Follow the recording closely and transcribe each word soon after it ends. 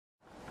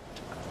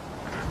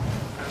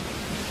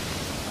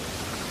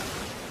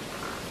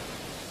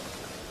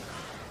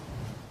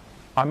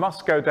I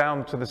must go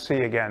down to the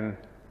sea again,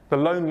 the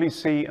lonely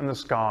sea and the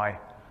sky,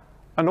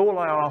 and all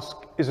I ask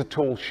is a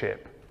tall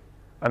ship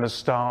and a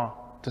star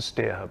to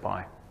steer her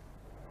by.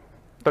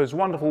 Those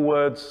wonderful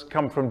words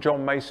come from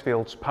John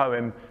Masefield's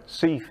poem,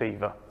 Sea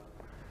Fever.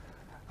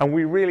 And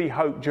we really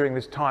hope during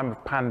this time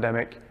of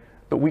pandemic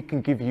that we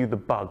can give you the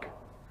bug.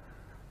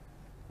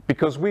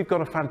 Because we've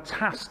got a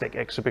fantastic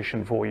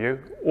exhibition for you,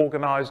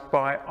 organised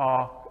by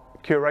our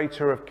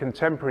Curator of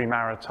Contemporary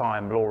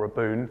Maritime,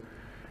 Boon,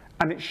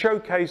 and it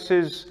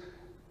showcases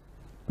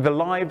the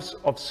lives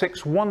of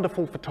 6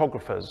 wonderful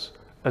photographers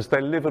as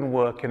they live and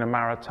work in a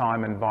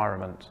maritime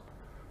environment.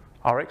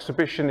 Our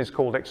exhibition is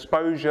called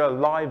Exposure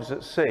Lives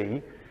at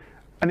Sea,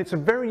 and it's a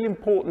very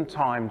important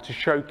time to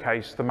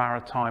showcase the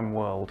maritime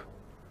world.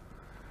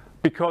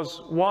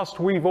 Because whilst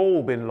we've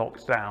all been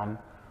locked down,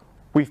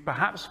 we've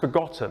perhaps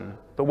forgotten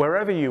that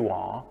wherever you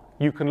are,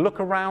 you can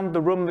look around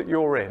the room that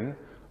you're in,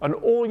 and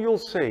all you'll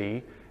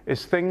see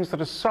is things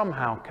that are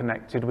somehow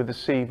connected with the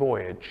sea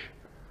voyage.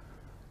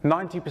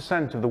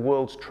 90% of the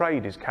world's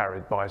trade is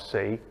carried by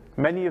sea.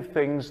 Many of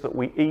things that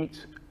we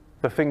eat,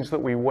 the things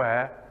that we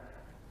wear,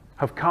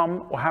 have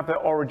come or have their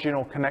origin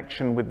or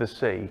connection with the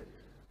sea.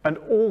 And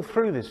all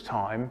through this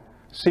time,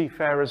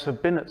 seafarers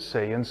have been at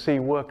sea and sea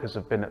workers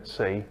have been at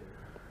sea.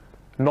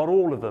 Not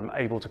all of them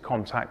able to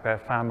contact their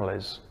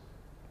families.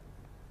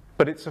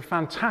 But it's a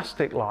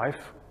fantastic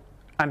life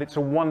and it's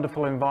a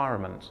wonderful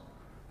environment.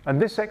 And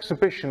this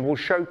exhibition will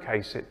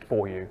showcase it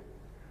for you.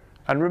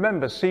 And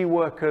remember, sea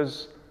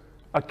workers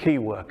are key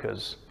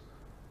workers.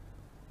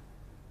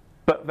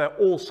 But they're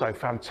also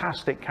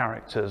fantastic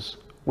characters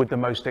with the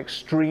most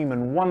extreme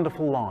and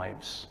wonderful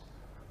lives.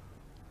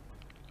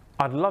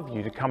 I'd love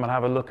you to come and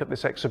have a look at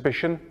this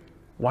exhibition.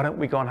 Why don't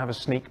we go and have a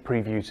sneak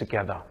preview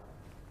together?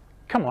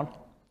 Come on.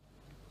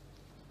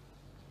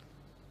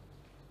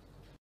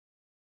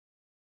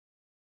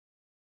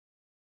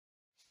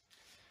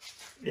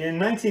 In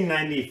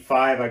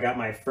 1995, I got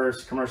my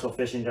first commercial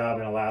fishing job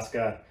in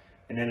Alaska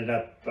and ended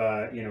up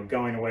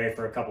going away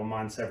for a couple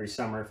months every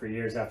summer for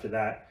years after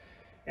that.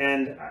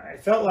 And I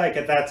felt like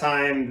at that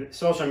time,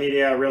 social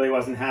media really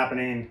wasn't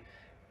happening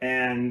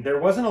and there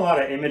wasn't a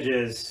lot of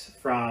images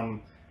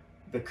from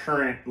the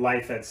current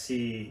life at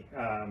sea,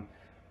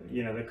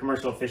 the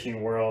commercial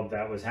fishing world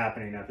that was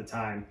happening at the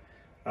time.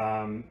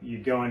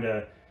 You'd go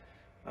into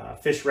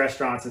fish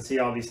restaurants and see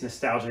all these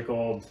nostalgic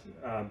old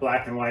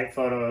black and white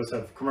photos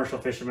of commercial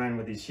fishermen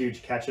with these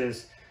huge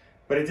catches,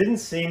 but it didn't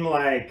seem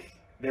like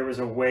there was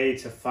a way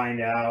to find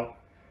out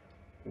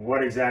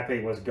what exactly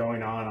was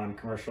going on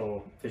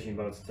commercial fishing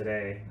boats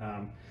today.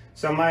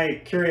 So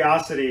my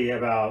curiosity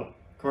about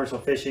commercial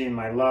fishing,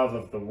 my love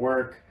of the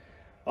work,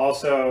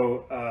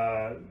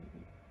 also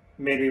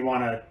made me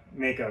want to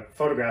make a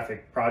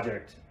photographic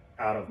project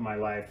out of my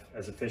life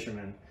as a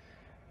fisherman.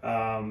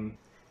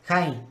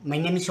 Hi, my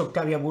name is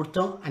Octavio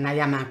Burto and I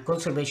am a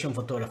conservation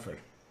photographer.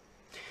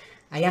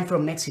 I am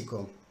from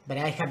Mexico, but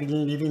I have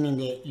been living in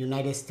the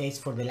United States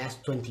for the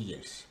last 20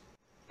 years.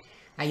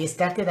 I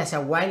started as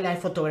a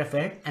wildlife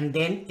photographer and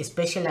then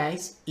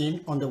specialized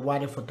in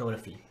underwater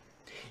photography.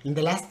 In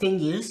the last 10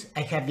 years,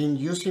 I have been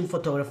using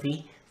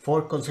photography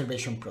for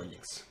conservation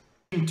projects.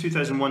 In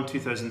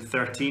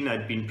 2001-2013,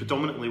 I'd been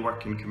predominantly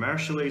working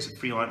commercially as a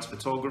freelance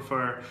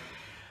photographer,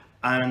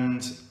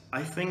 and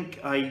I think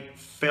I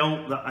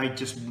felt that I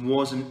just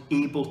wasn't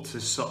able to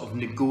sort of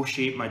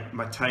negotiate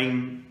my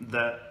time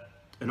that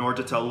in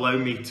order to allow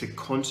me to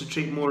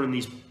concentrate more on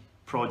these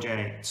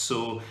projects.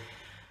 So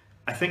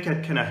I think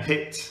I'd kind of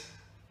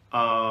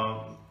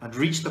I'd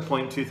reached the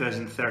point in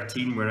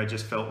 2013 where I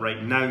just felt,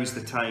 right, now's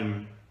the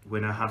time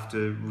when I have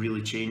to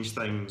really change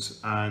things.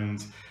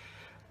 And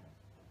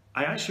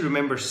I actually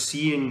remember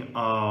seeing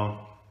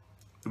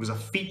there was a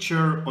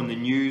feature on the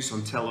news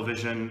on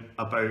television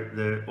about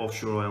the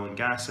offshore oil and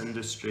gas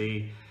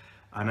industry,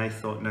 and I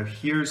thought, now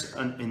here's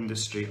an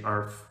industry,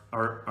 our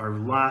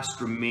last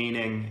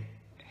remaining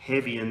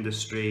heavy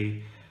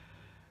industry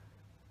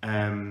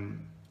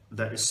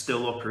that is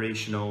still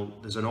operational.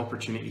 There's an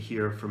opportunity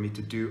here for me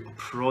to do a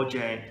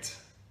project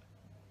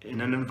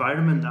in an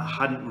environment that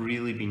hadn't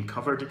really been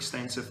covered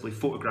extensively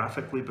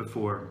photographically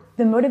before.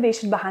 The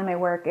motivation behind my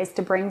work is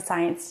to bring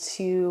science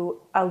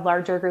to a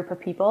larger group of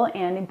people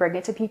and bring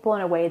it to people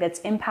in a way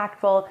that's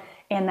impactful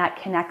and that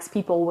connects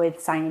people with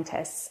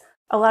scientists.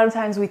 A lot of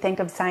times we think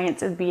of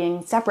science as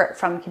being separate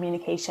from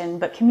communication,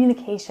 but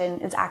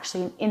communication is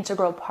actually an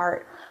integral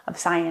part of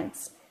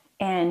science.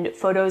 And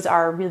photos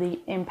are a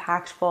really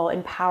impactful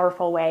and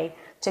powerful way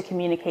to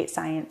communicate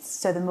science.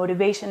 So the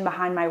motivation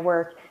behind my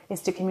work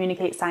is to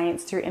communicate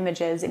science through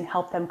images and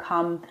help them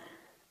come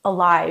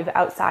alive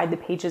outside the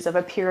pages of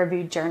a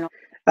peer-reviewed journal.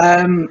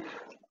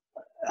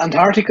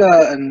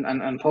 Antarctica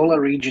and polar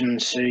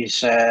regions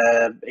is,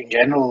 in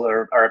general,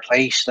 are a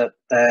place that,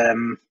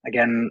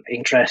 again,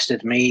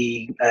 interested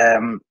me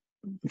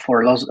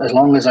for as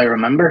long as I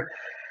remember.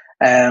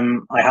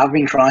 I have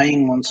been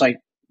trying, once I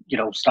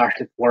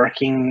started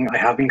working, I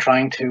have been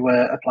trying to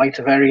apply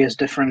to various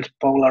different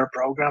polar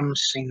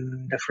programs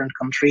in different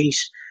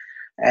countries.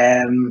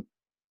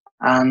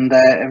 And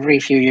every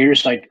few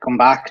years, I'd come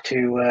back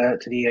to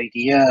the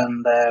idea.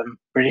 And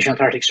British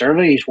Antarctic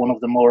Survey is one of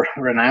the more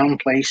renowned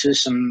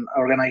places and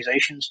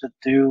organisations that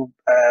do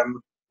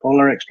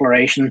polar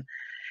exploration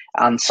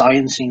and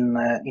science in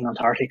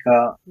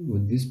Antarctica.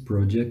 With this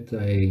project,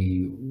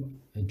 I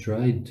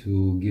tried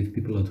to give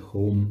people at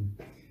home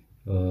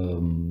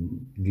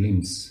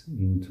glimpse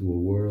into a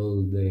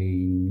world they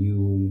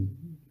knew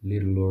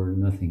little or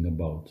nothing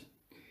about,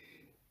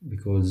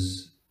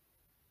 because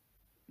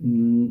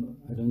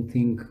I don't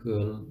think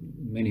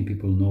many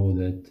people know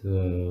that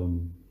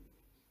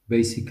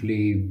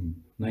basically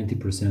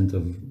 90%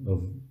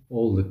 of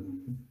all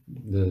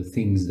the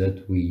things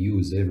that we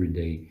use every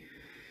day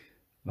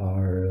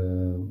are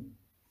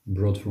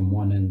brought from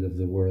one end of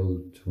the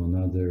world to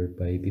another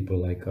by people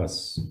like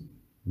us,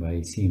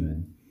 by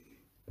seamen,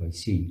 by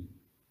sea.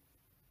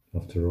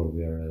 After all,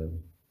 we are a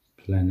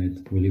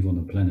planet, we live on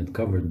a planet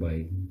covered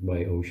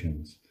by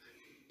oceans.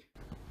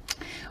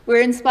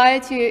 We're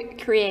inspired to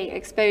create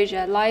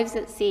exposure, Lives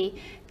at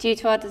Sea, due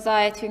to our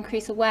desire to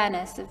increase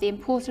awareness of the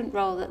important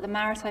role that the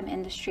maritime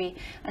industry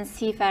and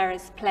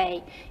seafarers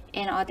play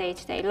in our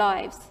day-to-day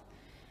lives.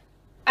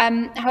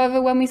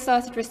 However, when we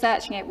started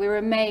researching it, we were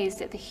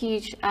amazed at the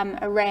huge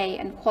array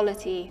and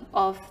quality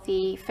of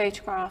the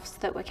photographs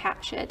that were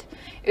captured.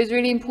 It was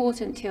really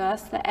important to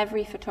us that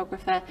every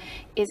photographer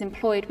is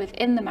employed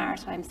within the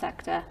maritime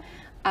sector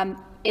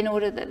in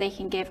order that they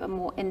can give a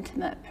more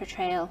intimate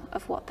portrayal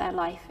of what their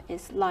life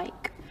is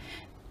like.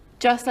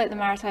 Just like the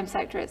maritime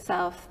sector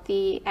itself,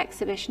 the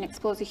exhibition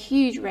explores a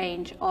huge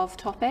range of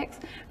topics,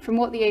 from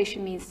what the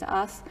ocean means to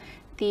us,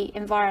 the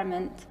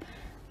environment,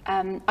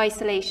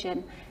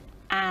 isolation,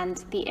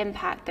 and the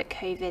impact that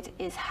COVID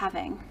is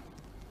having.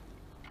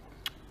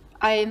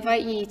 I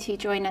invite you to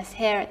join us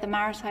here at the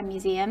Maritime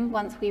Museum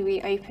once we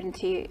reopen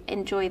to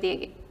enjoy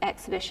the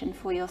exhibition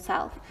for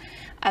yourself.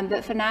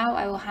 But for now,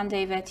 I will hand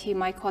over to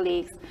my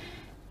colleagues,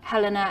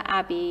 Helena,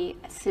 Abby,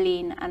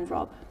 Celine, and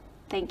Rob.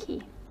 Thank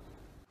you.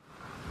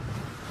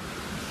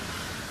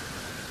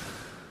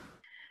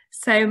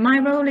 So my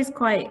role is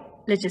quite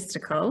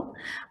logistical.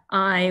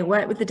 I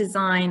work with the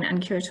design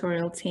and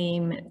curatorial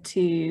team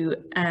to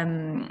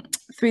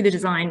through the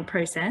design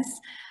process,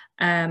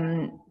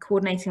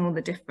 coordinating all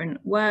the different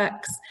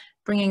works,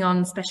 bringing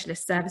on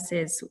specialist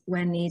services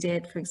when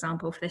needed. For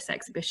example, for this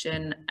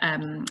exhibition,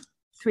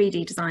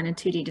 3D design and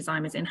 2D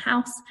design was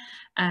in-house,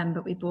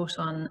 but we brought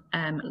on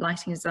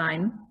lighting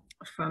design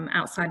from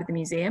outside of the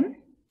museum.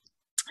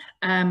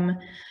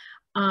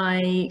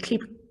 I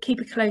keep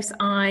a close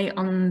eye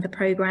on the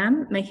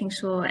programme, making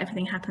sure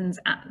everything happens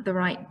at the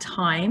right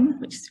time,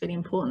 which is really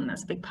important.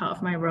 That's a big part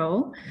of my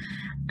role.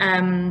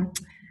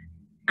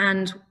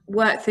 And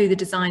work through the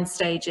design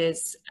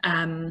stages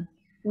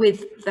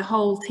with the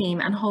whole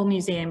team and whole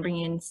museum,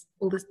 bringing in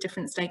all the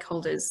different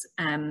stakeholders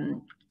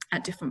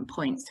at different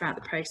points throughout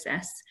the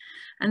process.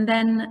 And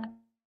then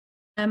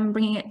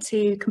bringing it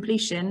to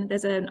completion.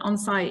 There's an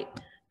on-site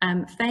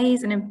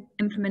phase, an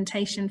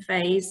implementation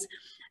phase,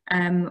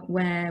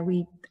 where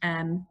we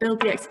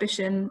build the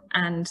exhibition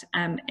and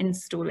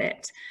install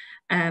it.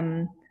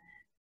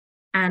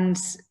 And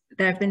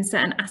there have been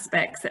certain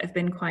aspects that have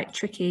been quite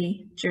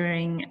tricky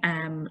during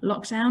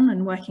lockdown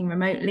and working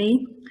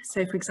remotely.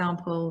 So, for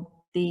example,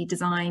 the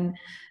design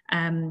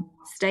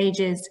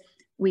stages,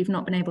 we've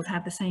not been able to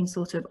have the same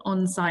sort of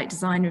on-site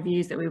design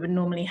reviews that we would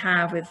normally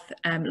have, with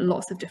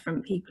lots of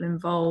different people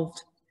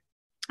involved,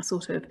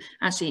 sort of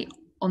actually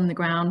on the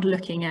ground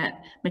looking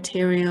at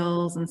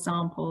materials and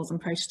samples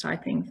and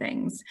prototyping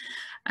things.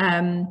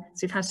 So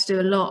we've had to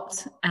do a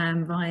lot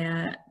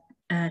via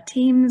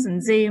Teams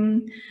and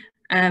Zoom.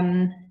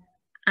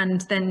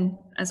 And then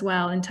as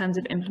well, in terms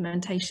of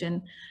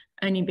implementation,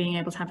 only being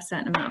able to have a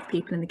certain amount of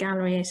people in the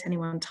gallery at any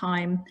one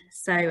time.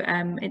 So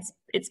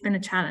it's been a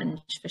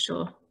challenge for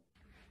sure.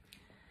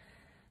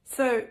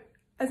 So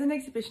as an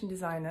exhibition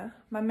designer,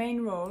 my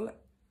main role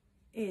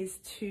is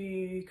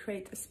to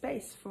create a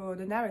space for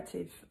the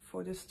narrative,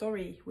 for the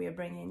story we are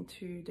bringing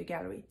to the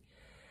gallery.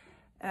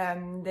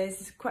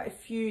 There's quite a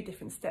few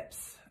different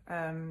steps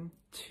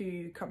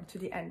to come to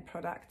the end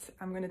product.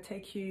 I'm going to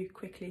take you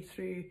quickly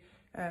through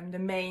the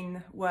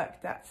main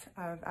work that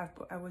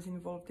I was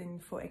involved in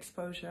for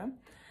exposure.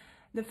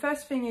 The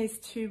first thing is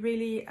to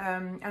really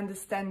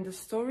understand the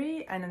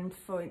story, and then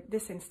for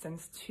this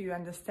instance to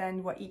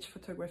understand what each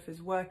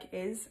photographer's work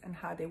is and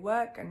how they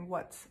work, and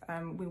what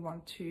we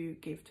want to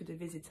give to the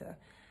visitor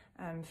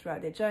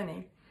throughout their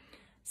journey.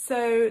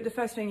 So the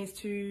first thing is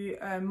to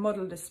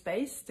model the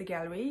space, the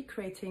gallery,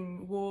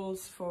 creating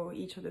walls for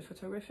each of the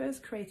photographers,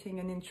 creating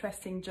an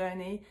interesting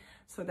journey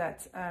so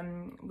that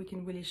we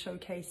can really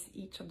showcase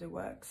each of the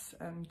works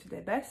to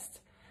their best.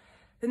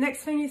 The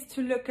next thing is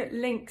to look at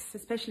links,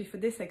 especially for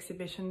this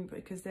exhibition,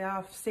 because there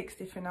are 6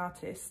 different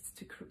artists,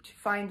 to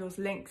find those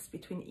links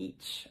between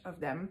each of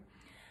them,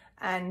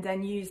 and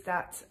then use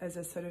that as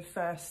a sort of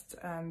first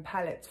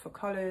palette for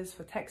colors,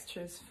 for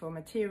textures, for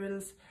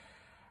materials.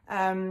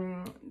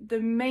 The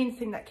main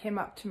thing that came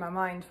up to my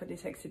mind for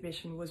this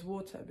exhibition was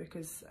water,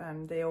 because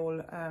they're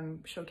all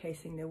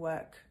showcasing their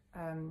work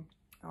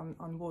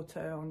on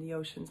water, on the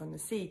oceans, on the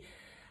sea.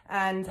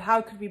 And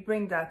how could we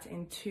bring that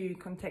into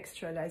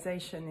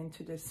contextualization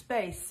into the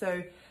space?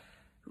 So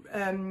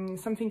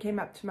something came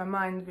up to my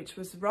mind, which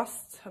was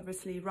rust.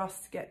 Obviously,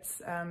 rust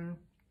gets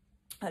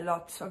a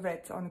lot of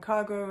it on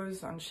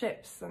cargoes, on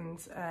ships, and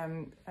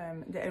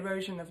the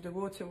erosion of the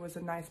water was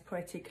a nice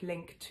poetic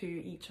link to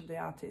each of the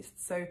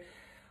artists. So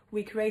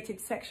we created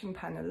section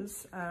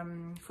panels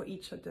for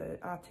each of the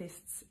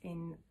artists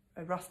in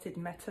a rusted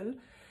metal.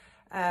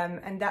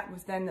 And that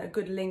was then a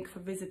good link for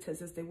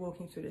visitors as they're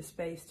walking through the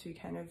space to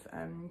kind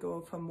of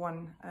go from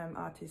one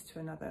artist to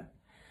another.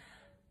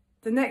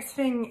 The next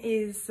thing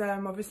is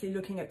obviously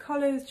looking at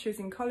colours,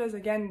 choosing colours.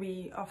 Again,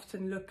 we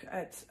often look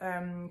at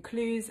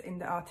clues in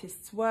the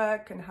artist's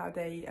work and how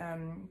they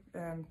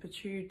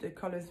protrude the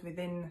colours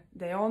within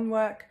their own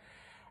work.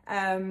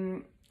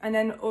 And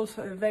then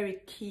also a very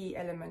key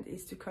element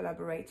is to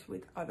collaborate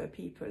with other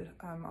people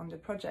on the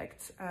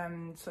project.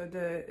 So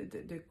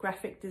the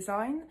graphic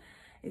design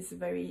is a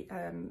very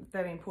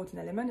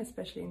important element,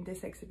 especially in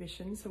this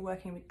exhibition. So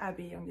working with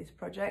Abby on this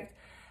project.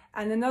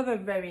 And another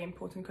very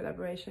important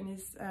collaboration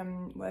is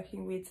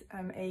working with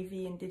AV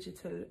and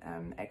digital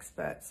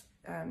experts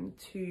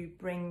to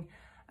bring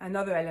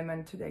another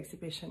element to the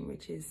exhibition,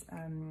 which is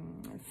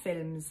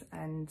films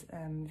and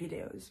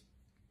videos.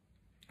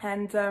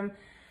 And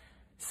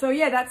so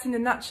yeah, that's in a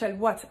nutshell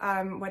what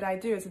I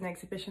do as an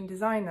exhibition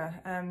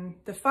designer.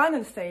 The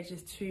final stage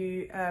is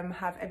to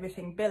have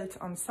everything built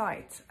on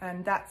site,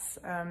 and that's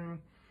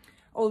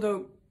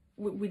although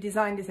we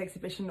designed this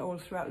exhibition all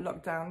throughout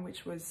lockdown,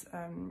 which was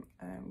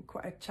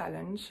quite a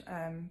challenge,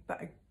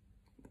 but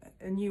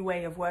a new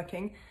way of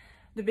working.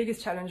 The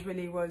biggest challenge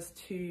really was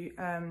to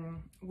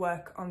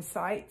work on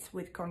site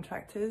with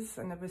contractors,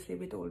 and obviously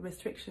with all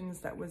restrictions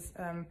that was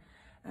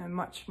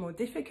much more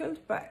difficult.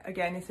 But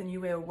again, it's a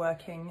new way of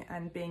working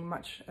and being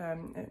much,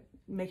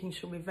 making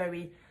sure we're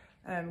very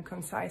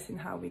concise in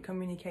how we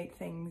communicate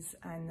things,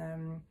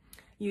 and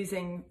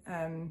using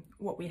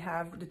what we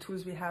have, the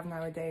tools we have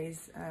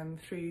nowadays,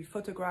 through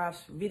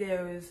photographs,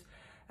 videos,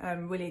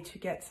 really to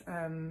get,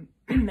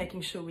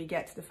 making sure we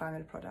get to the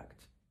final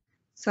product.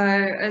 So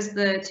as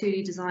the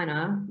 2D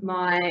designer,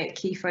 my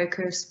key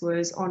focus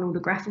was on all the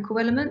graphical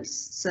elements.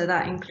 So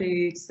that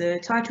includes the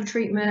title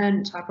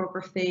treatment,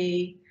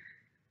 typography,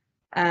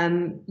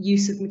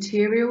 use of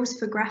materials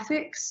for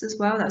graphics as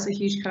well. That's a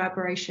huge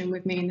collaboration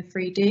with me in the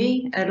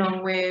 3D,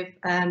 along with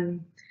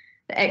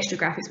the extra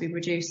graphics we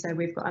produce. So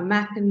we've got a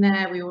map in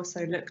there. We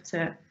also looked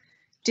at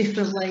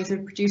different ways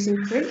of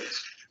producing print.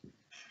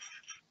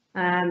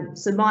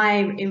 So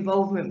my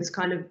involvement was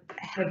kind of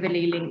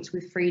heavily linked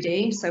with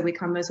 3D. So we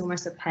come as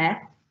almost a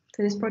pair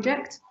to this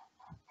project.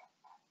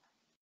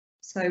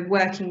 So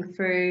working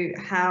through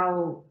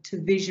how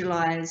to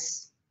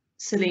visualize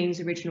Celine's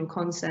original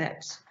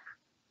concept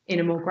in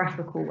a more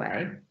graphical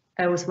way,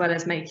 as well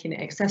as making it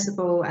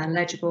accessible and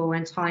legible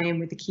and tie in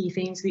with the key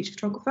themes of each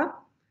photographer.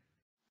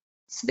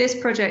 So this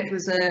project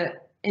was an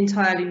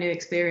entirely new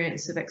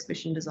experience of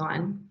exhibition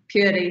design,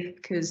 purely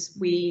because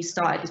we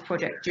started this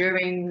project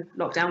during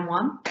lockdown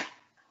 1.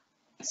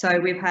 So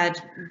we've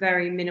had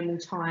very minimal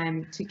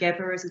time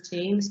together as a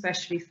team,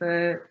 especially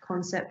for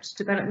concept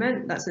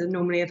development. That's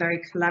normally a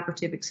very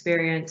collaborative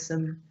experience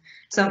and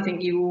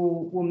something you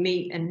all will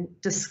meet and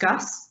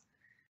discuss.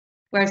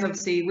 Whereas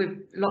obviously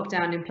with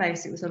lockdown in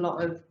place, it was a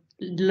lot of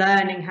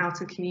learning how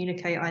to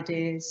communicate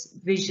ideas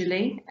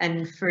visually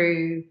and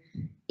through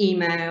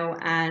email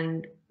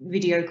and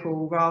video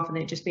call, rather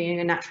than it just being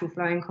a natural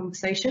flowing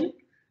conversation,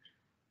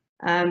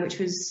 which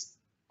was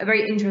a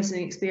very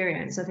interesting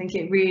experience. I think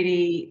it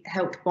really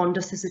helped bond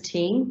us as a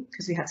team,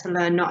 because we had to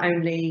learn not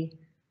only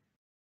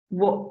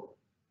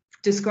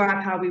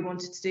describe how we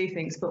wanted to do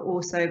things, but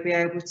also be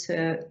able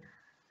to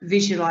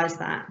visualize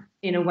that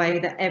in a way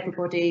that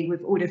everybody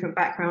with all different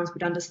backgrounds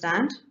would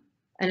understand.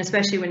 And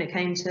especially when it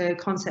came to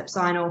concept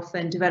sign off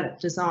and develop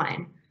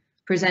design,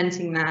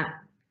 presenting that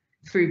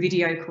through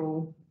video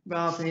call,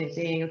 rather than it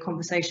being a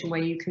conversation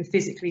where you can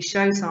physically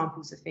show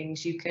samples of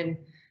things, you can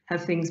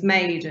have things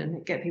made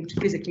and get people to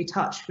physically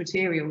touch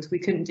materials. We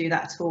couldn't do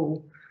that at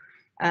all.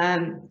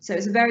 So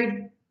it's a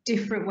very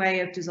different way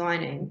of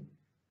designing,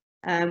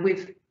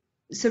 with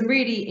some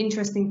really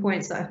interesting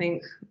points that I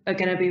think are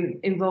going to be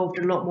involved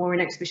a lot more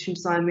in exhibition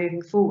design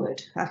moving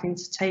forward, having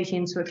to take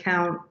into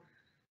account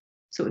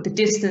sort of the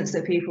distance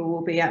that people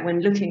will be at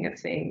when looking at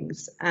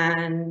things,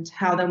 and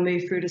how they'll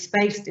move through the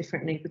space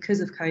differently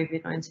because of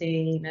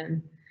COVID-19,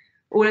 and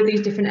all of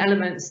these different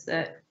elements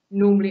that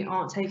normally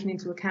aren't taken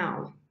into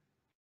account,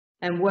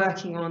 and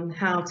working on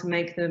how to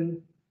make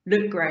them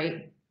look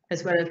great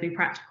as well as be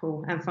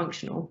practical and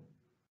functional,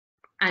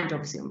 and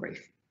obviously on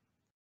brief.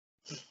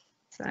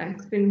 So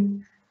it's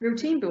been real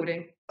team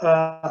building.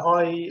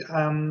 I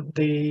am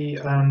the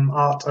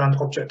art and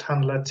object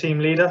handler team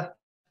leader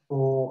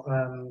for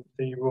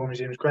the Royal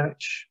Museums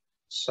Greenwich.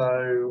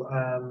 So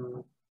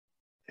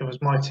it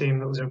was my team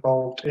that was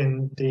involved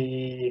in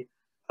the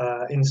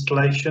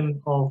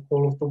installation of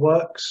all of the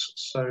works.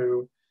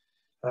 So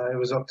it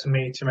was up to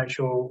me to make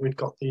sure we'd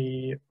got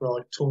the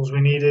right tools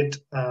we needed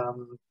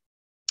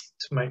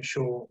to make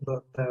sure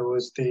that there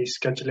was the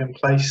schedule in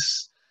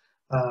place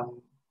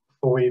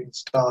before we even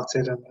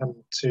started, and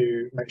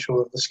to make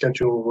sure that the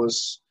schedule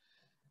was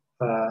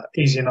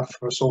easy enough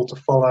for us all to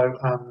follow,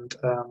 and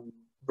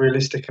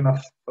realistic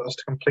enough for us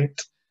to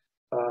complete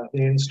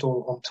the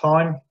install on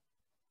time.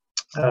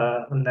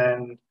 And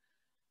then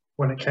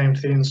when it came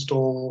to the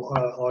install,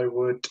 I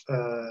would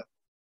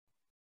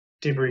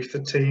debrief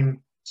the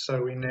team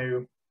so we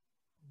knew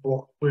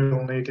what we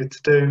all needed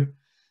to do,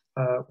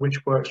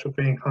 which works were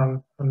being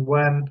hung and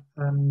when,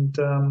 and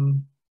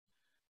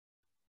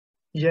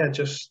yeah,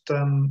 just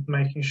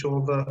making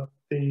sure that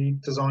the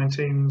design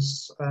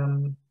team's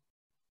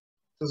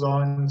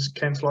designs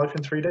came to life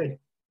in 3D.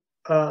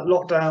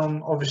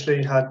 Lockdown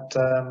obviously had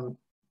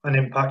an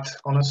impact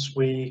on us.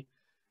 We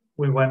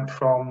went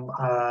from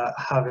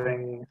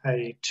having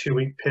a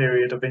 2-week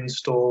period of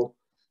install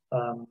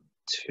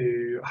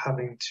to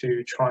having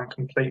to try and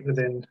complete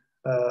within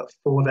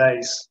 4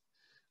 days.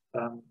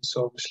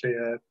 So obviously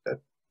a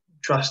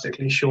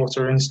drastically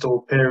shorter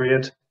install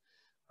period,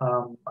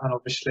 and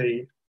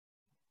obviously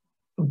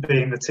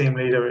being the team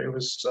leader, it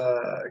was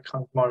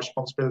kind of my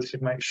responsibility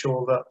to make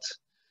sure that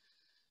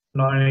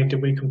not only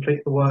did we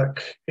complete the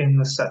work in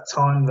the set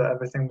time, that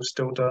everything was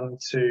still done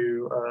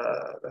to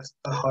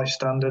a high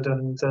standard,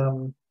 and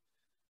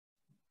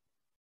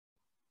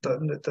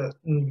that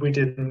we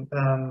didn't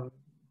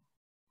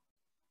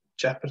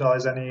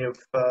jeopardize any of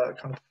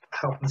kind of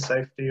health and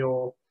safety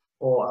or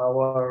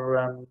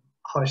our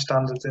high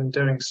standards in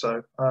doing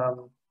so.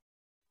 But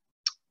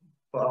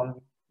I'm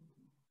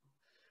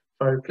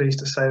very pleased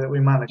to say that we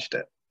managed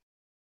it.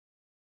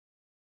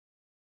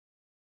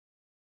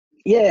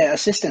 Yeah,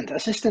 assistant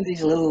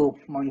is a little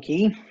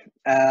monkey.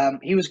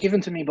 He was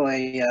given to me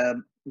by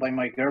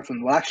my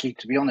girlfriend. Well, actually,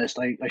 to be honest,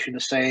 I should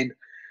have said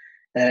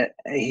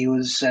he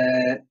was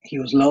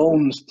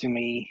loaned to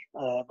me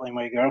by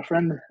my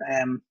girlfriend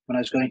when I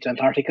was going to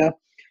Antarctica.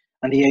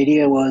 And the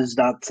idea was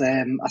that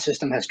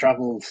assistant has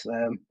travelled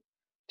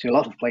to a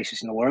lot of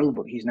places in the world,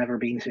 but he's never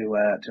been to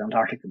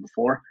Antarctica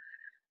before.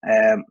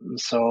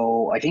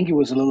 So I think it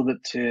was a little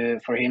bit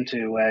for him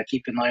to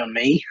keep an eye on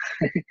me.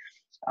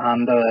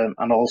 And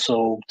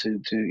also to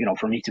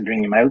for me to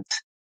bring him out.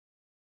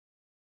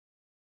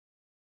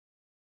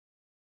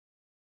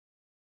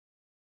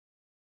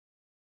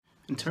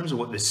 In terms of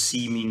what the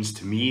sea means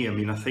to me, I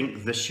mean, I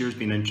think this year's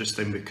been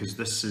interesting because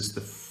this is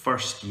the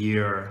first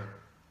year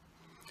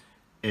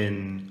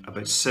in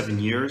about 7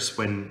 years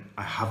when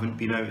I haven't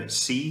been out at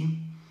sea,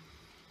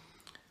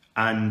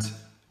 and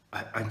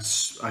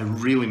I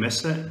really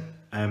miss it.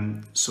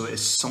 So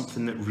it's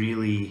something that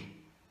really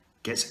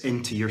gets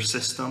into your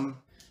system.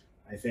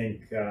 I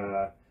think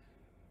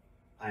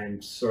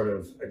I'm sort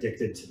of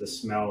addicted to the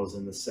smells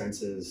and the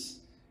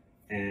senses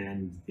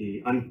and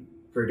the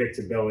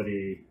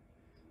unpredictability,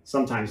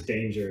 sometimes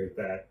danger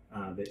that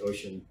the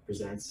ocean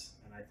presents.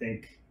 And I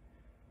think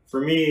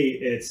for me,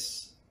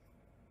 it's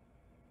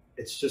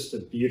just a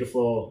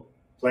beautiful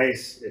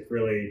place. It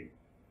really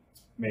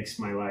makes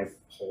my life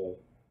whole.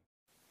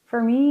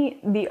 For me,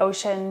 the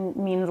ocean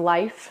means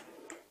life,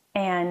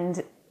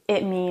 and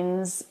it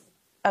means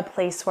a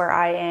place where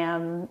I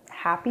am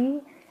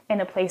happy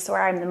and a place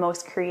where I'm the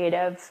most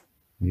creative.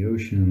 The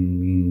ocean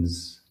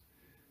means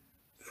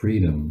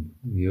freedom.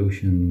 The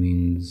ocean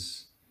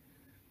means,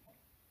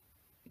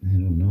 I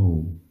don't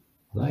know,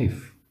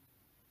 life.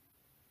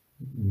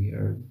 We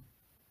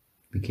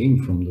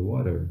came from the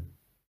water.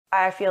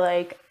 I feel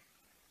like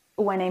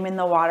when I'm in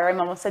the water, I'm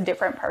almost a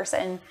different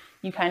person.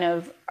 You kind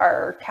of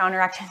are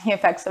counteracting the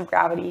effects of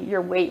gravity.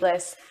 You're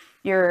weightless.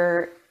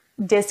 You're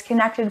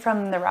disconnected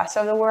from the rest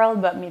of the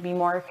world, but maybe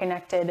more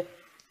connected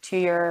to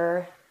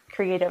your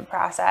creative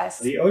process.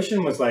 The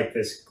ocean was like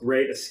this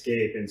great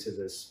escape into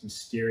this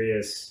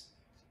mysterious,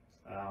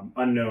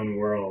 unknown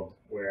world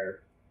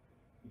where,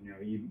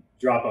 you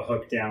drop a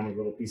hook down with a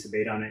little piece of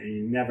bait on it and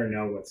you never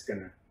know what's going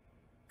to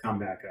come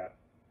back up.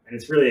 And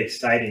it's really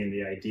exciting,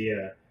 the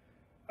idea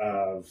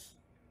of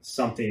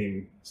some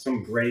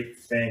great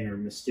thing or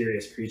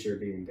mysterious creature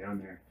being down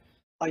there.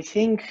 I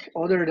think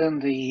other than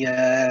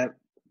the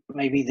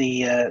maybe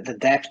the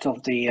depth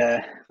of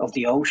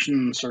the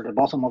oceans or the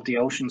bottom of the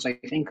oceans, I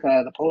think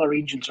the polar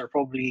regions are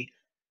probably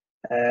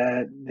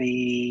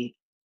the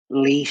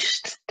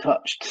least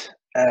touched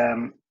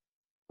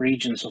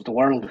regions of the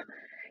world,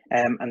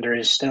 and there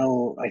is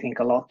still, I think,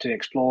 a lot to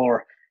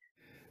explore.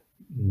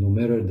 No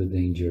matter the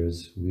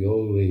dangers, we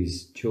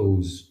always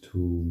chose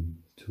to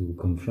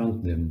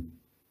confront them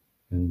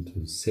and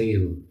to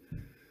sail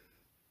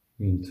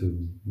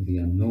into the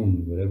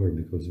unknown, whatever,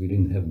 because we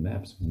didn't have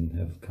maps, we didn't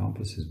have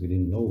compasses, we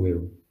didn't know where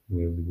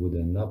we would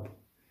end up,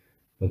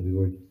 but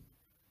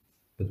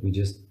we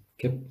just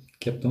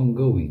kept on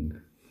going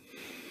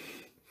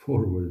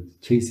forward,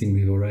 chasing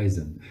the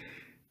horizon.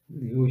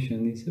 The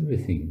ocean is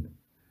everything.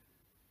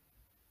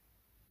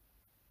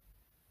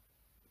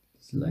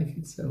 It's life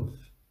itself.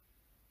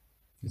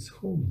 It's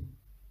home.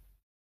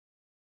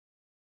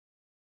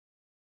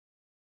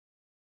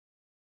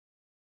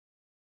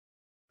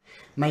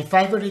 My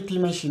favorite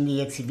image in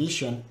the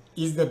exhibition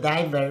is the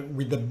diver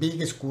with the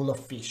big school of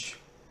fish.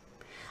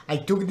 I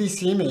took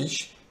this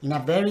image in a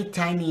very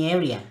tiny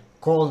area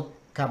called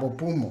Cabo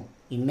Pumo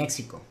in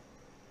Mexico.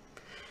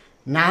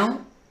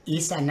 Now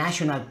it's a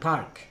national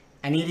park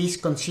and it is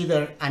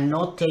considered a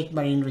no-take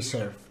marine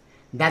reserve.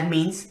 That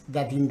means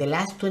that in the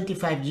last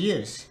 25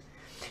 years,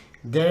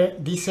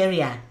 this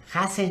area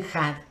hasn't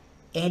had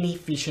any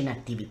fishing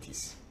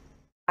activities.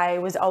 I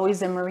was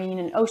always a marine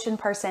and ocean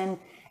person,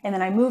 and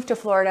then I moved to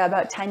Florida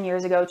about 10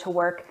 years ago to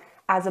work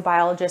as a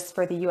biologist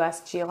for the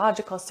US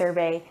Geological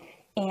Survey,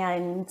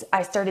 and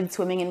I started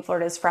swimming in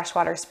Florida's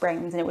freshwater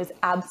springs, and it was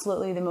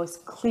absolutely the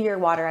most clear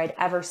water I'd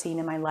ever seen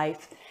in my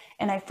life.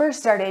 And I first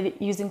started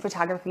using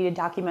photography to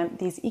document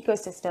these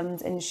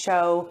ecosystems and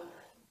show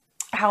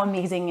how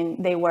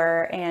amazing they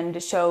were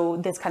and show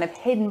this kind of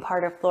hidden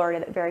part of Florida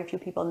that very few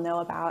people know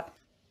about.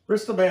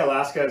 Bristol Bay,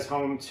 Alaska is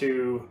home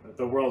to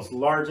the world's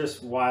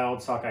largest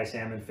wild sockeye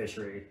salmon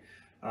fishery.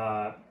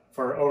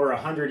 For over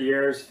 100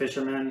 years,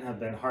 fishermen have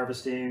been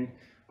harvesting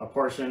a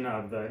portion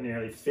of the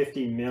nearly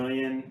 50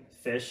 million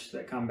fish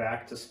that come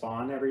back to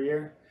spawn every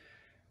year.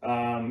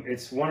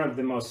 It's one of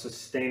the most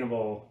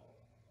sustainable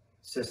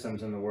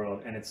systems in the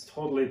world, and it's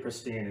totally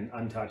pristine and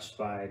untouched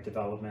by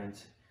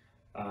development.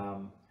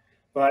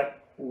 But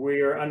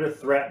we are under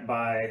threat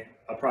by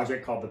a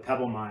project called the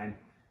Pebble Mine.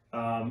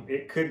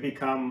 It could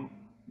become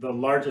the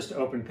largest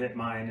open pit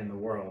mine in the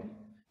world.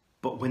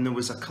 But when there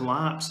was a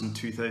collapse in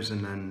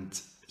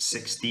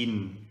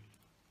 2016,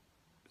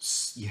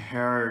 you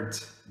heard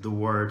the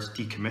word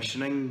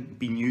decommissioning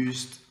being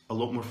used a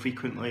lot more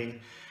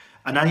frequently.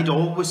 And I'd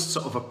always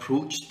sort of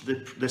approached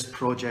this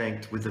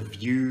project with a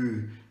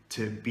view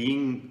to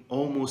being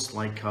almost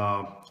like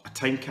a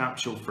time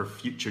capsule for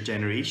future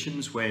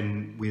generations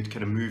when we had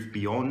kind of moved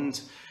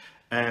beyond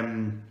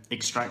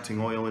extracting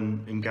oil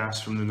and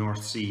gas from the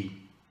North Sea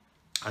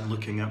and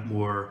looking at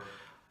more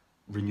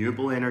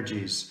renewable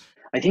energies.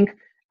 I think,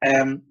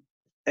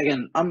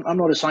 again, I'm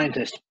not a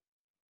scientist,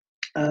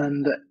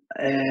 and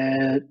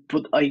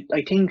but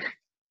I think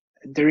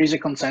there is a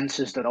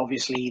consensus that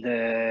obviously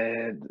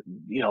I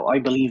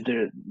believe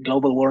the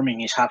global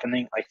warming is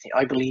happening.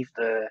 I believe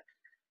the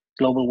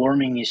global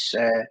warming is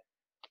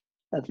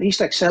at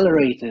least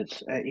accelerated,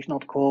 if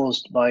not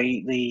caused, by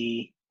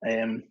the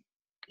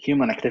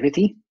human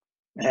activity,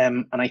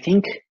 and I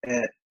think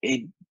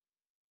it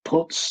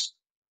puts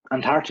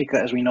Antarctica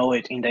as we know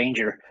it in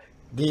danger.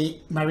 The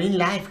marine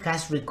life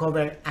has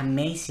recovered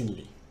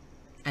amazingly,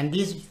 and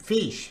these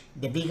fish,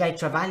 the big-eyed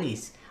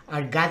trevallies,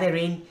 are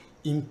gathering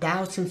in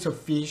thousands of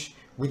fish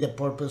with the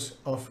purpose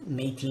of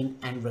mating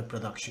and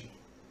reproduction.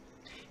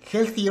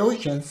 Healthy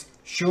oceans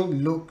should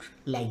look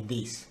like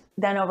this.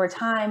 Then over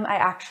time, I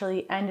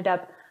actually ended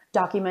up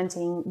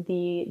documenting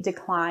the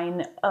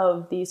decline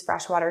of these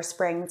freshwater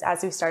springs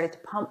as we started to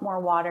pump more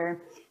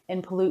water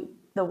and pollute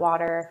the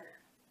water.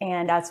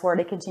 And as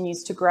Florida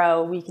continues to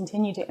grow, we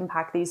continue to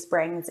impact these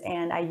springs.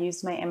 And I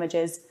used my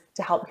images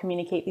to help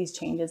communicate these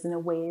changes in a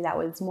way that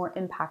was more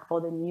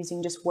impactful than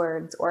using just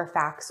words or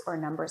facts or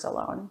numbers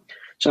alone.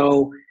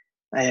 So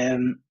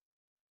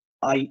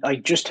I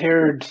just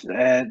heard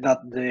that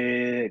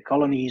the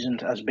colony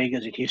isn't as big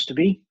as it used to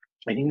be.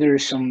 I think there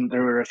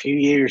were a few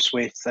years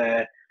with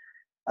a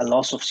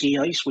loss of sea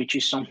ice, which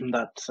is something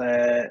that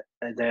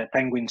the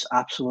penguins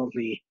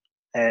absolutely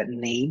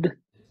need.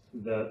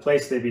 The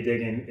place they'd be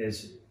digging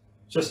is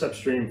just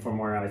upstream from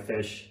where I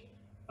fish,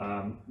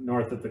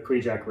 north of the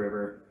Kwijak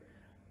River.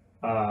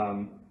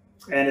 And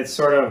it's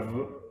sort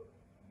of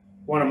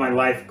one of my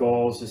life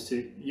goals is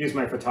to use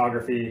my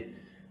photography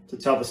to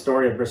tell the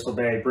story of Bristol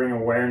Bay, bring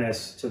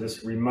awareness to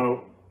this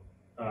remote,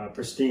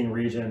 pristine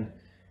region,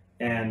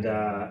 and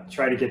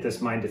try to get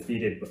this mine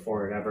defeated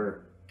before it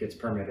ever gets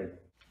permitted.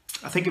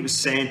 I think it was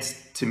said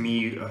to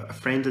me, a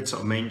friend had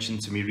sort of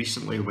mentioned to me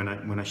recently when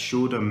I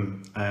showed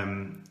him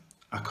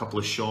a couple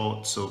of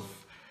shots of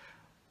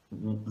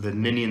the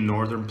Ninian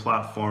Northern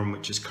platform,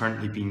 which is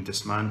currently being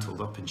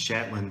dismantled up in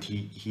Shetland.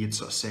 He had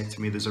sort of said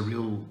to me, there's a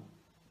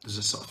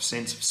sort of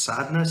sense of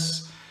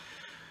sadness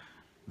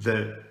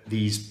that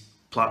these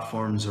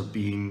platforms are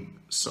being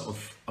sort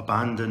of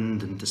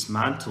abandoned and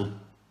dismantled,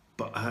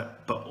 but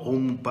at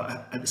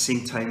the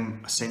same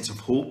time a sense of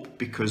hope,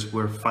 because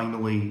we're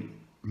finally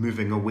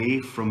moving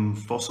away from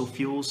fossil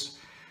fuels,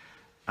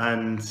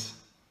 and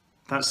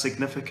that's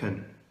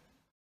significant.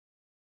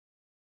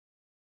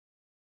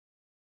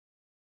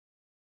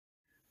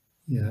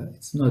 Yeah,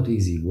 it's not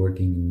easy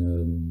working in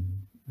an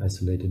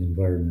isolated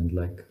environment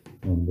like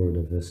on board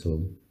a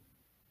vessel,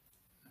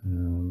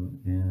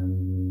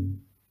 and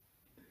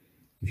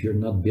if you're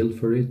not built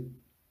for it,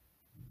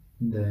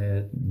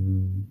 that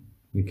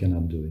you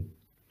cannot do it.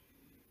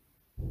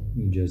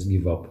 You just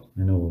give up.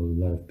 I know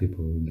a lot of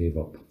people gave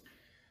up.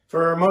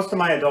 For most of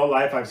my adult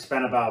life, I've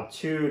spent about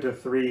 2 to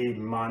 3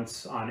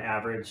 months on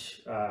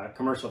average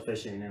commercial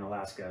fishing in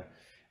Alaska.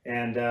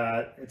 And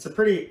it's a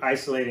pretty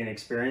isolating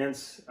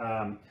experience.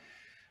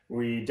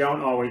 We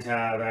don't always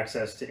have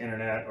access to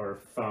internet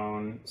or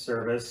phone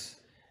service.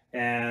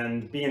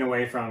 And being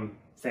away from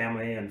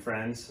family and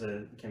friends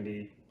can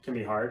be can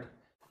be hard.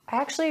 I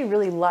actually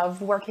really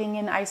love working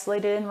in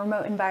isolated and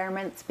remote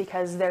environments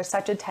because there's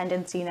such a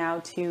tendency now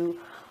to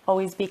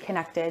always be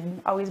connected,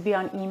 always be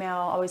on email,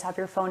 always have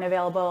your phone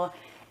available.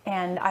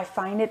 And I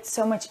find it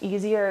so much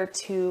easier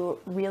to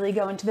really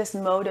go into this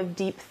mode of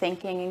deep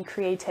thinking and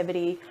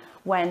creativity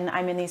when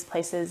I'm in these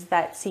places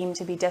that seem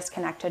to be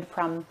disconnected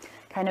from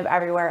kind of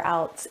everywhere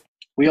else.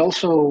 We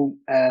also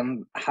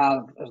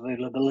have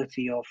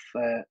availability of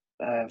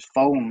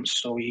phones,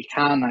 so you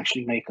can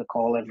actually make a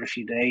call every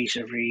few days,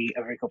 every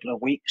couple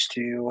of weeks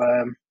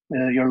to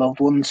your loved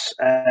ones.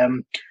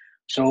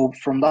 So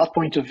from that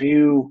point of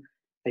view,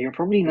 you're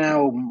probably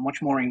now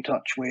much more in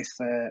touch with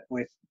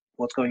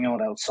what's going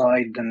on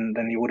outside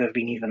than you would have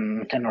been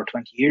even 10 or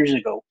 20 years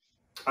ago.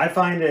 I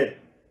find it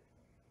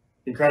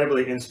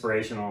incredibly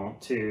inspirational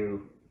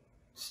to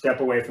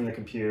step away from the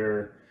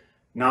computer,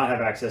 not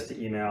have access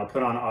to email,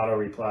 put on auto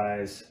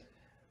replies,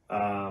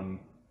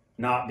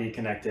 not be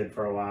connected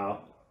for a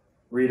while,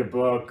 read a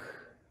book,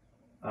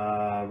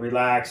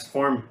 relax,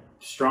 form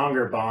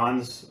stronger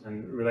bonds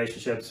and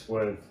relationships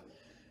with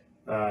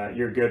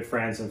your good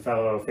friends and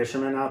fellow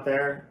fishermen out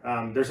there.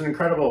 There's an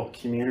incredible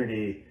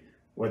community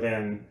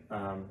within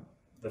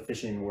the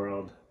fishing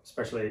world,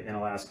 especially in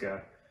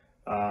Alaska.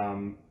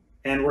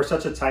 And we're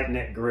such a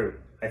tight-knit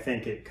group. I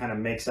think it kind of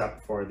makes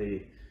up for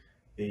the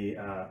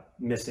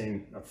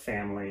missing of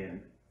family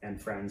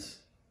and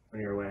friends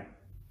when you're away.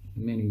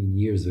 Many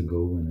years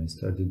ago when I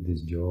started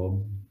this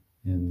job,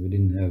 and we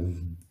didn't have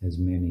as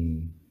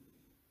many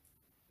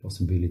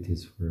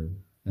possibilities for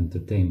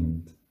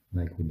entertainment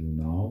like we do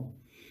now,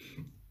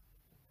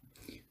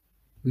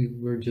 we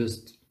were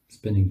just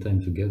spending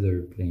time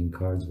together, playing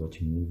cards,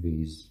 watching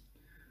movies,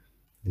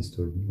 this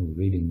sort of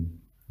reading,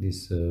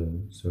 these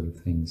sort of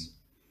things.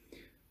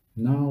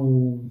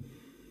 Now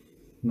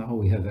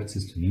we have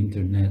access to the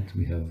internet,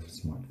 we have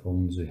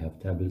smartphones, we have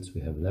tablets,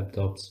 we have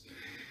laptops,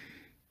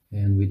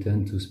 and we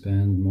tend to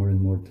spend more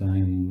and more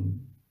time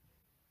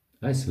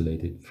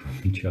isolated from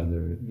each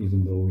other,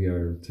 even though we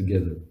are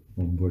together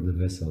on board the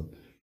vessel.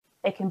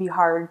 It can be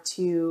hard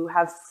to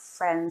have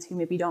friends who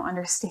maybe don't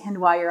understand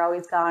why you're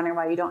always gone or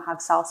why you don't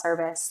have cell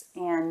service.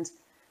 And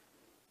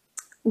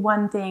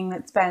one thing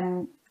that's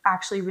been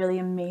actually really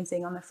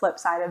amazing on the flip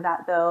side of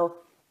that, though,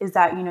 is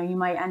that, you know, you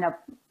might end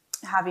up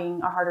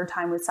having a harder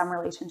time with some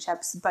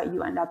relationships, but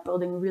you end up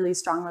building really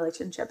strong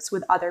relationships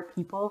with other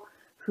people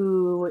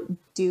who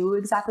do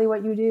exactly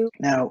what you do.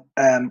 Now,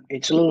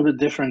 it's a little bit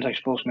different, I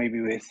suppose, maybe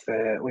with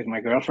my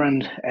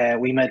girlfriend.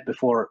 We met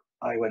before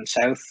I went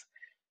south.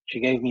 She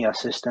gave me an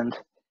assistant.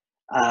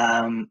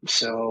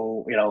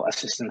 So, you know,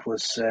 assistant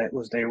was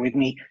there with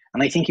me,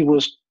 and I think it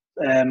was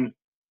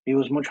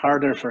much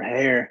harder for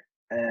her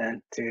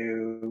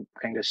to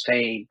kind of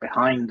stay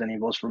behind than it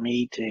was for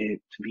me to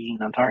be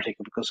in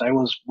Antarctica, because I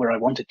was where I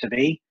wanted to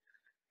be.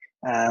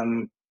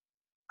 But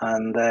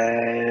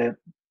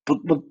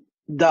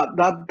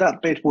that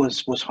bit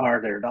was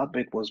harder. That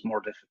bit was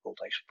more difficult,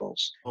 I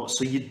suppose.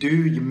 So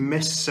you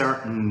miss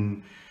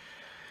certain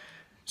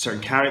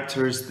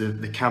characters,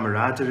 the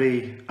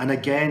camaraderie, and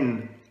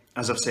again,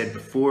 as I've said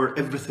before,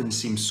 everything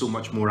seems so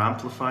much more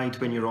amplified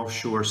when you're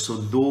offshore. So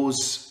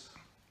those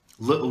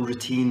little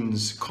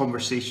routines,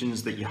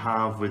 conversations that you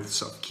have with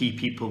sort of key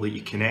people that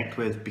you connect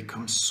with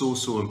become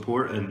so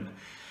important,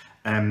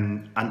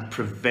 and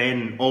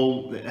prevent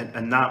all,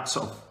 and that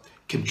sort of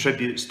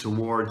contributes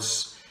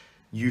towards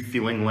you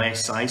feeling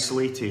less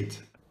isolated.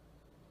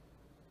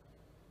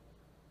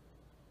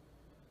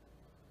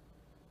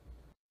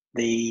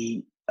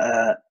 The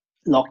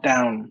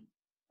lockdown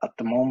at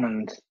the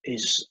moment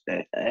is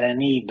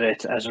any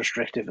bit as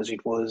restrictive as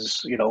it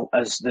was, you know,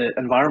 as the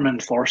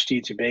environment forced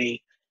you to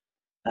be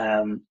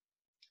in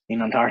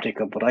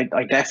Antarctica. But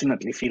I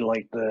definitely feel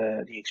like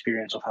the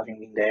experience of having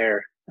been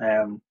there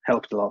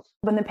helped a lot.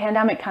 When the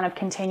pandemic kind of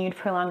continued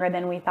for longer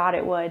than we thought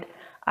it would,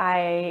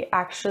 I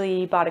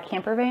actually bought a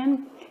camper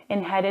van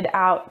and headed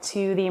out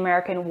to the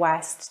American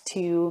West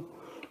to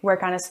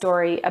work on a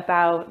story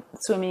about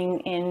swimming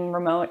in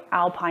remote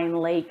alpine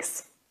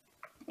lakes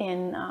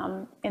in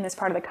this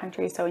part of the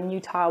country. So in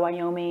Utah,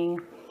 Wyoming,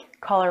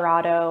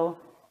 Colorado,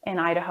 and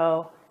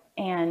Idaho.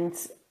 And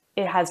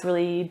it has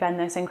really been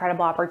this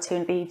incredible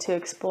opportunity to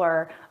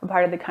explore a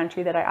part of the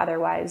country that I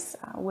otherwise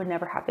would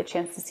never have the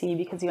chance to see,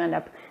 because you end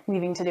up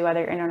leaving to do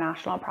other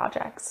international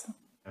projects.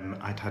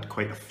 I'd had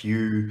quite a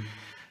few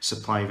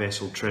supply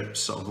vessel trips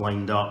sort of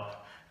lined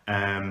up,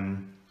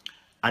 and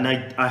I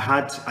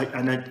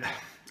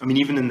mean,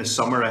 even in the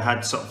summer, I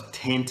had sort of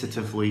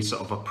tentatively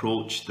sort of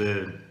approached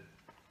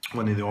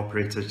one of the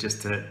operators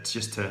just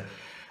to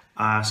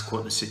ask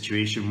what the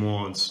situation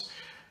was,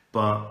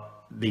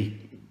 but they,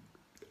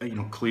 you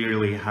know,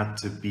 clearly had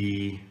to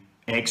be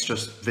extra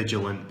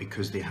vigilant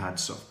because they had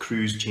sort of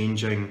crews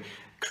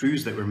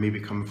that were maybe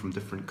coming from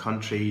different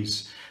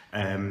countries.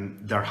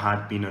 There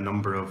had been a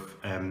number of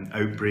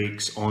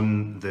outbreaks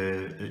on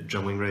the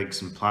drilling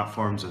rigs and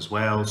platforms as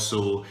well,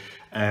 so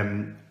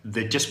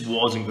there just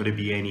wasn't going to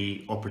be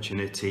any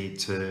opportunity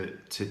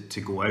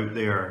to go out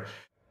there.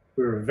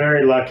 We were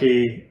very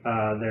lucky.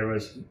 There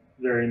was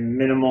very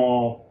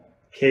minimal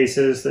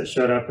cases that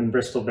showed up in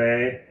Bristol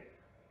Bay,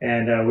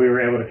 and we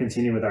were able to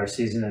continue with our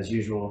season as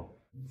usual.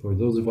 For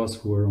those of us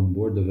who were on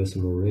board the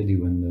vessel already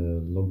when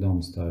the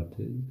lockdown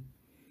started,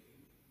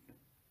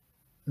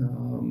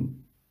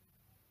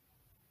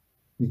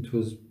 it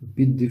was a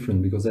bit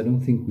different because I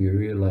don't think we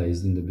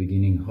realized in the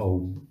beginning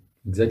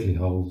exactly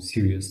how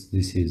serious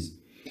this is,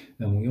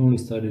 and we only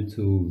started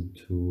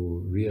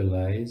to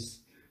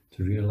realize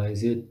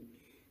it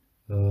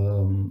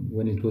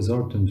when it was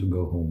our turn to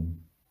go home,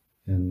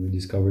 and we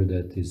discovered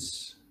that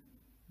it's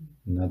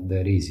not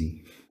that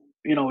easy.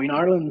 In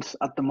Ireland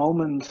at the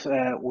moment,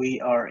 we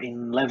are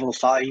in level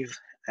 5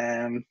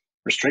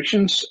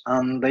 restrictions,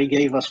 and they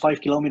gave us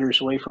 5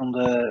 kilometers away from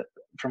the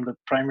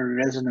primary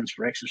residence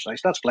for exercise.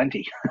 That's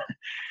plenty.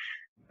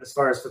 As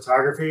far as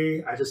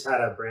photography, I just had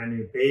a brand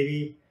new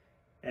baby,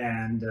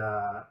 and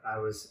I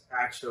was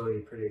actually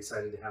pretty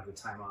excited to have the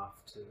time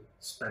off to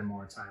spend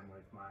more time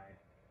with my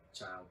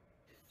child.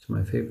 So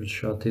my favorite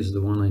shot is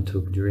the one I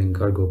took during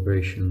cargo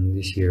operation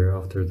this year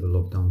after the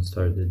lockdown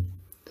started.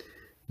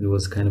 It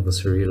was kind of a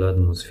surreal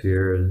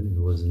atmosphere. It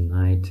was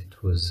night.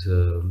 It was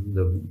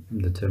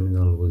the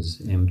terminal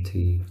was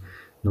empty,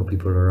 no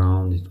people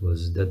around. It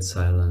was dead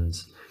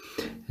silence,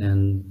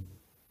 and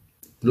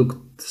it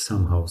looked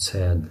somehow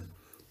sad.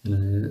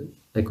 And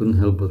I couldn't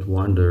help but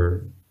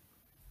wonder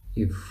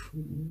if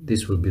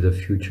this would be the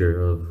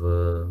future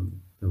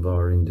of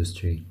our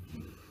industry,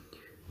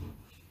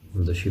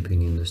 of the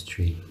shipping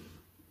industry.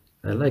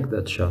 I like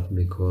that shot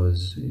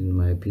because, in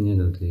my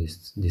opinion at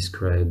least,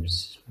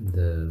 describes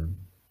the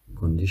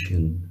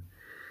condition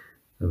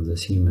of the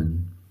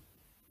seamen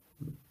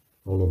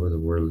all over the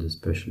world,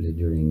 especially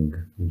during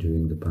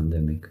the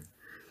pandemic.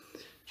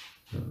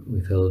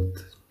 We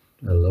felt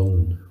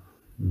alone,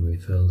 we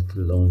felt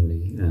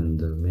lonely, and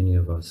many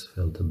of us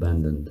felt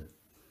abandoned.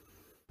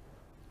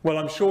 Well,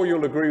 I'm sure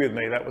you'll agree with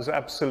me, that was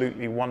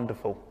absolutely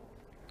wonderful.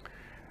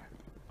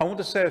 I want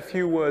to say a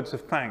few words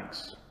of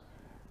thanks.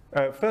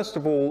 First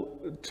of all,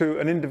 to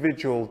an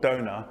individual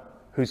donor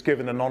who's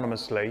given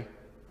anonymously.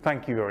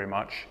 Thank you very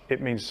much.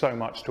 It means so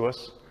much to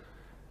us.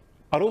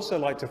 I'd also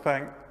like to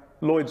thank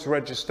Lloyd's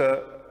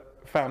Register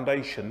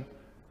Foundation,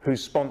 who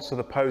sponsor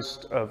the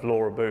post of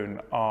Laura Boon,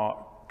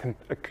 our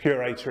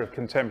Curator of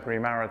Contemporary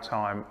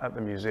Maritime at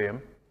the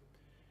museum.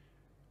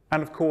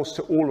 And of course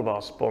to all of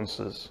our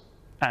sponsors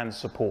and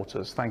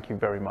supporters, thank you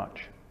very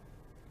much.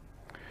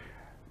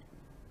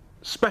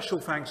 Special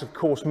thanks, of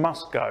course,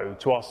 must go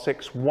to our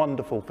 6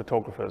 wonderful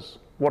photographers.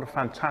 What a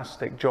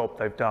fantastic job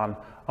they've done,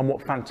 and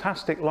what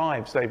fantastic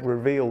lives they've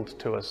revealed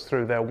to us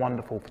through their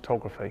wonderful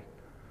photography.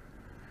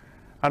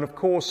 And of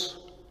course,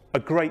 a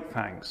great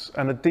thanks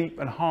and a deep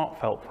and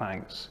heartfelt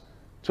thanks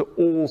to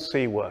all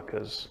sea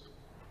workers,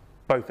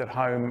 both at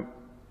home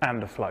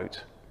and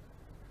afloat.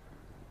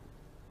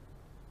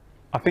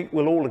 I think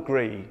we'll all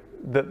agree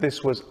that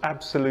this was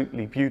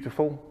absolutely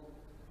beautiful,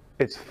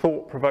 it's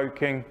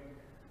thought-provoking,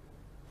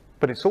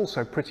 but it's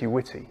also pretty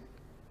witty.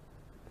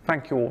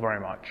 Thank you all very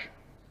much.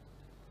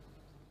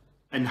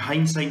 In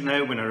hindsight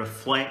now, when I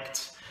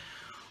reflect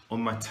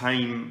on my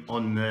time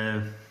on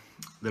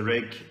the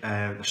rig,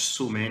 there's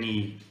so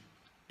many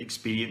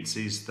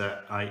experiences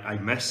that I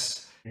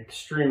miss.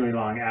 Extremely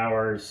long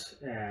hours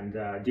and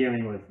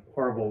dealing with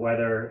horrible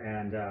weather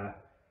and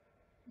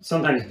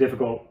sometimes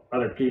difficult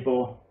other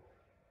people.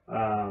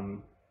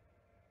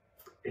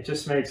 It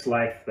just makes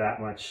life that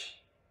much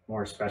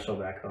more special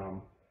back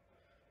home,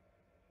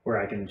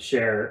 where I can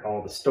share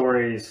all the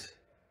stories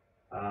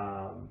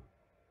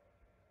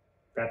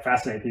that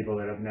fascinate people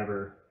that have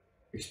never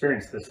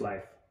experienced this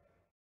life.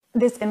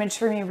 This image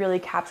for me really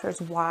captures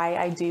why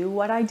I do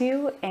what I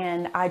do,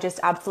 and I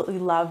just absolutely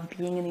love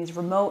being in these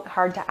remote,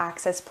 hard to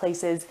access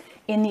places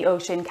in the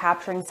ocean,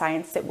 capturing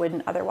science that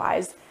wouldn't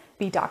otherwise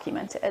be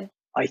documented.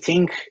 I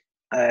think,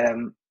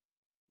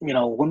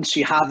 once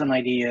you have an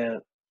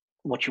idea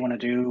what you want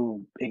to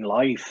do in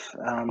life,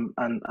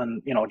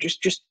 and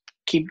just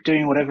keep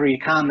doing whatever you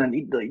can, and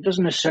it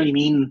doesn't necessarily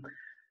mean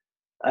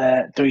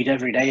do it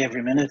every day,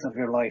 every minute of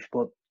your life,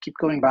 but keep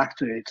going back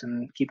to it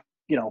and keep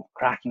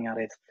cracking at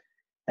it,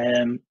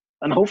 and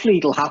hopefully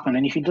it'll happen.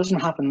 And if it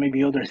doesn't happen,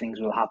 maybe other things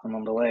will happen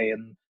on the way.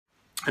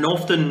 And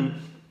often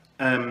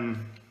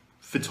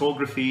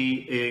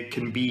photography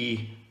can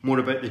be more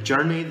about the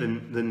journey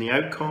than the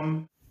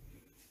outcome.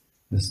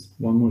 There's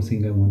one more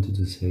thing I wanted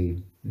to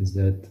say, is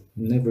that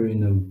never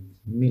in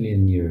a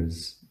million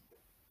years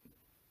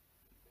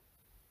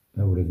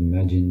I would have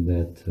imagined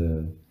that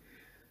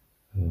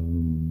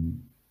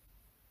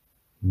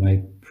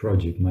my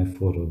project, my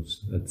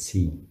photos at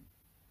sea,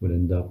 would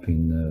end up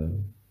in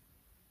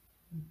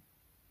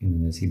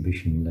an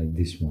exhibition like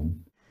this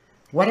one.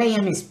 What I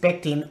am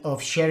expecting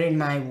of sharing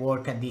my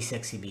work at this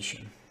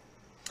exhibition.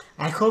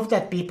 I hope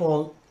that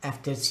people,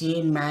 after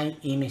seeing my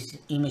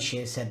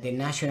images at the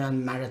National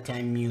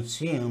Maritime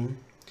Museum,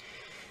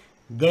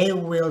 they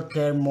will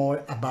care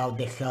more about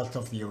the health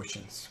of the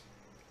oceans,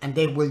 and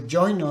they will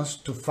join us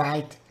to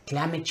fight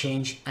climate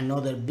change and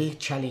other big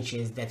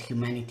challenges that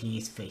humanity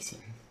is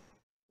facing.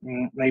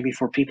 Maybe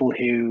for people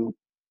who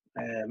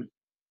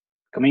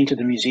come into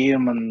the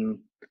museum and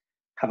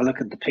have a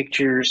look at the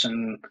pictures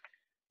and,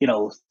 you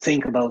know,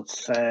 think about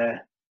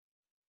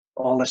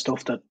all the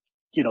stuff that,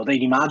 you know,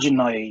 they'd imagine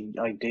I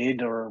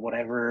did or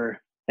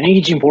whatever. I think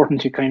it's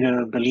important to kind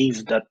of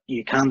believe that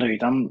you can do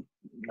it. I'm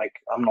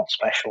not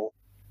special.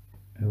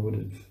 I would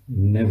have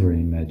never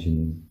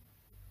imagined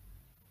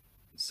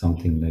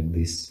something like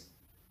this.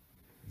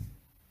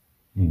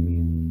 I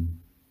mean,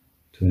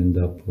 to end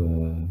up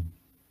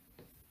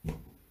in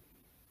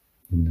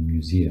a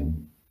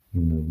museum,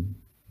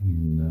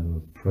 in a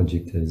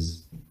project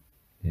as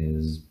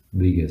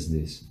big as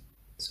this.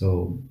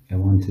 So I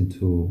wanted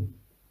to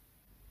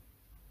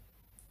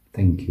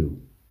thank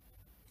you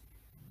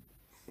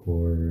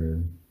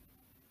for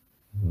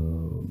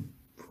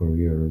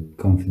your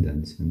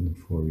confidence and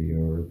for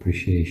your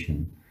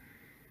appreciation.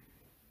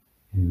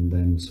 And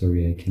I'm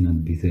sorry I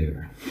cannot be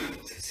there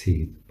to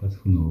see it, but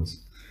who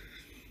knows?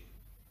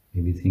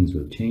 Maybe things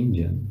will change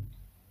and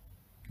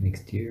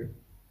next year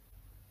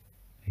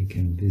I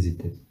can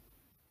visit it.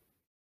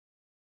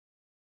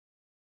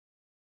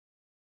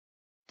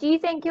 Do you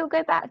think you'll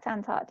go back to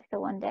Antarctica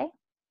one day?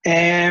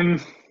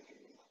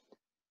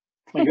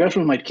 My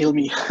girlfriend might kill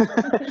me.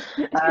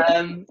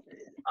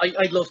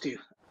 I'd love to.